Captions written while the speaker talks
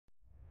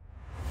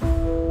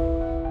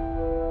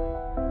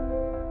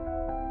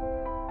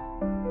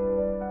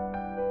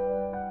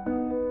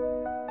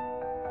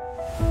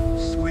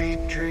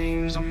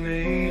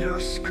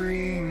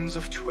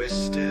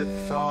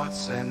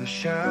thoughts and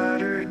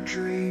shattered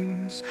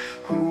dreams.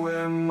 Who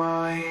am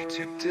I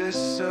to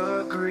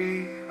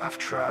disagree? I've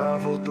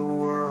traveled the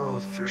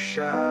world through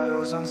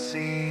shadows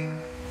unseen.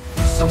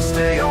 Some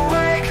stay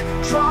awake,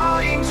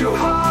 trying to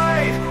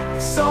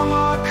hide. Some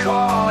are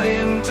caught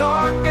in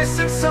darkness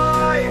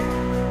inside.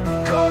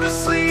 Go to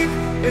sleep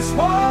is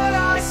what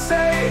I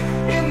say.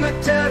 In the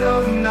dead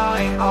of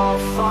night I'll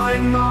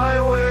find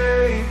my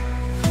way.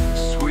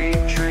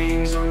 Sweet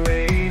dreams are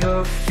made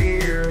of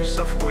fears,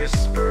 of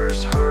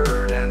whispers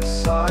heard and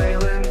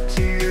silent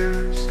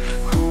tears.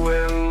 Who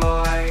am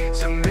I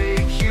to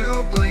make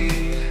you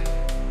bleed?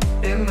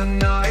 In the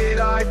night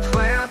I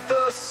plant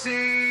the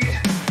seed.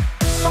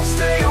 Some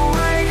stay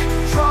awake,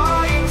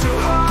 trying to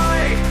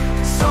hide.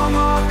 Some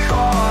are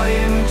caught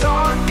in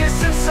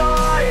darkness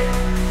inside.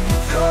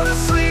 Go to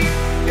sleep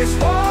is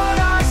what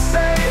I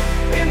say.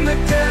 In the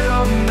dead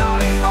of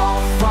night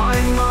I'll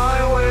find my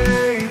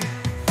way.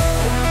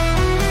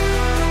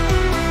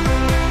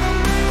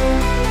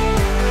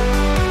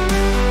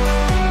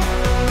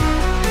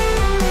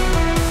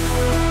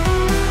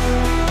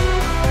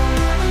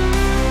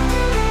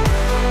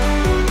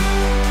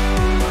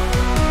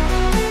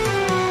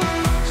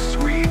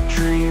 Sweet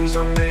dreams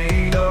are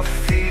made of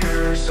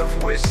fears, of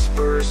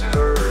whispers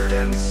heard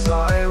and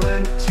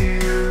silent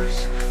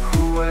tears.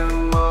 Who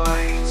am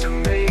I to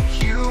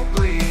make you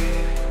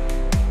bleed?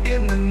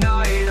 In the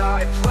night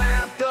I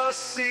plant the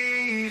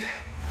seed.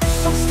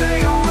 Some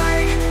stay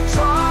awake,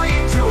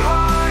 trying to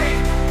hide.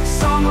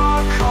 Some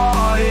are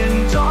caught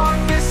in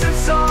darkness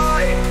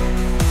inside.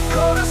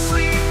 Go to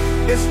sleep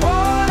is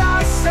what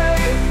I say.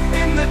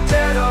 In the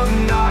dead of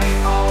night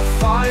I'll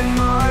find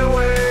my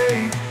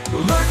way.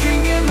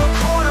 Lurking in the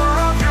corner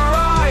of your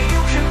eye,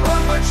 you can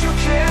run but you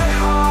can't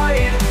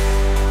hide.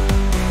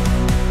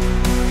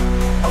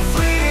 A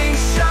fleeting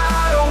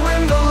shadow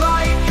in the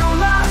light, your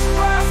last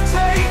breath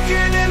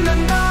taken in the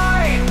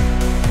night.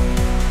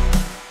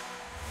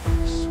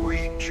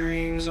 Sweet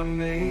dreams are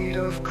made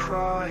of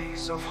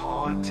cries, of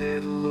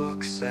haunted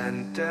looks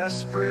and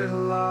desperate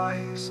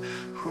lies.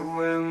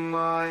 Who am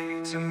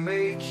I to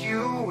make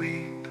you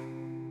weep?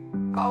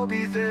 I'll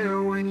be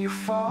there when you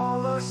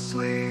fall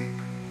asleep.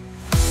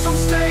 Some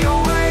stay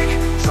awake,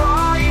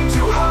 trying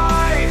to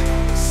hide.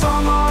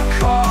 Some are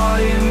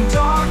caught in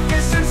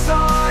darkness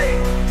inside.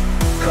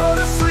 Go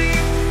to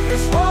sleep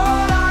is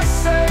what I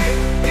say.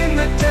 In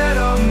the dead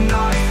of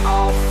night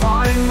I'll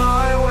find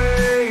my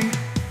way.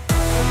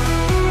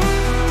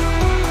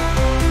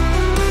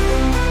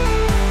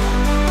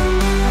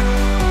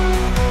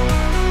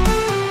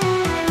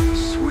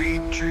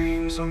 Sweet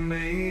dreams are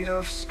made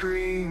of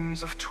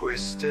screams, of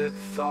twisted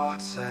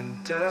thoughts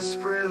and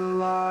desperate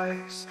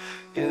lies.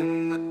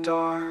 In the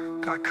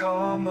dark I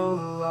come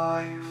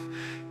alive.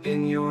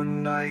 In your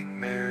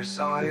nightmares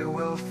I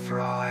will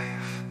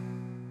thrive.